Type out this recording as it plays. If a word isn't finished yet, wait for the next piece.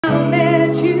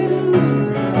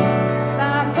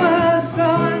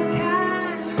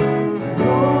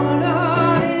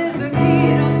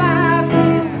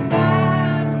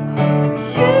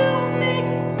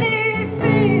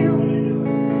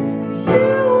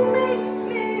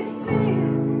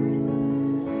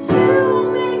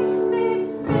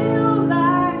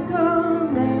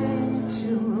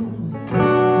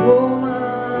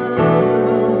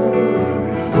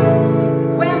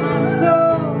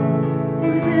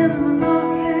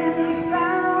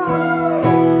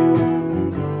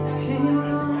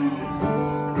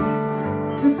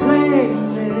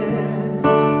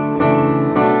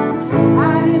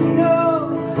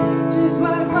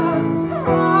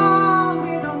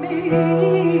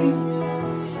till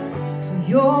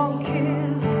your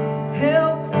kiss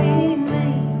help me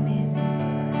name it.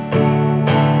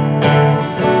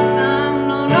 I'm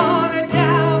no longer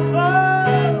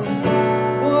doubtful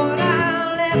what I'm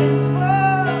living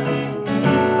for.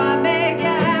 If I make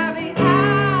you happy,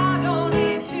 I don't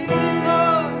need to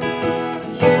more.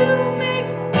 You make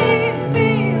me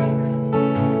feel,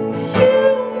 you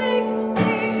make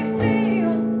me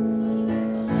feel,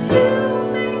 you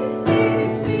make me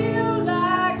feel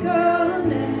like a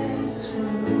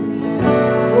natural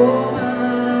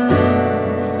woman.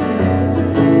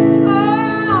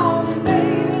 Oh,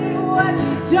 baby, what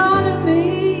you done to me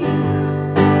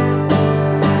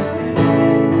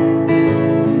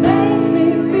make me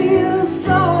feel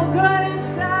so good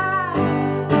inside.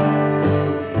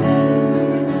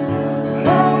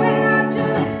 Oh, and I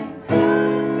just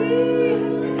wanna be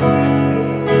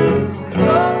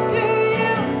close to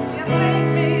you. You make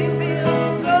me feel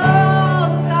so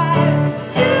alive.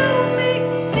 You make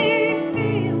me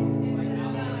feel,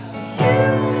 you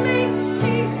make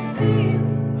me feel,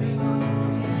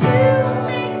 you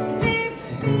make me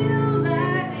feel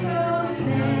like a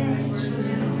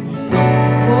natural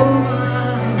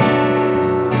woman.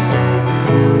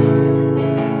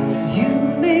 You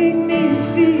make me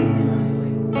feel,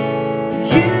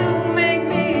 you make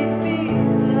me feel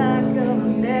like a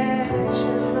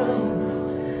natural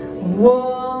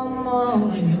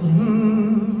woman.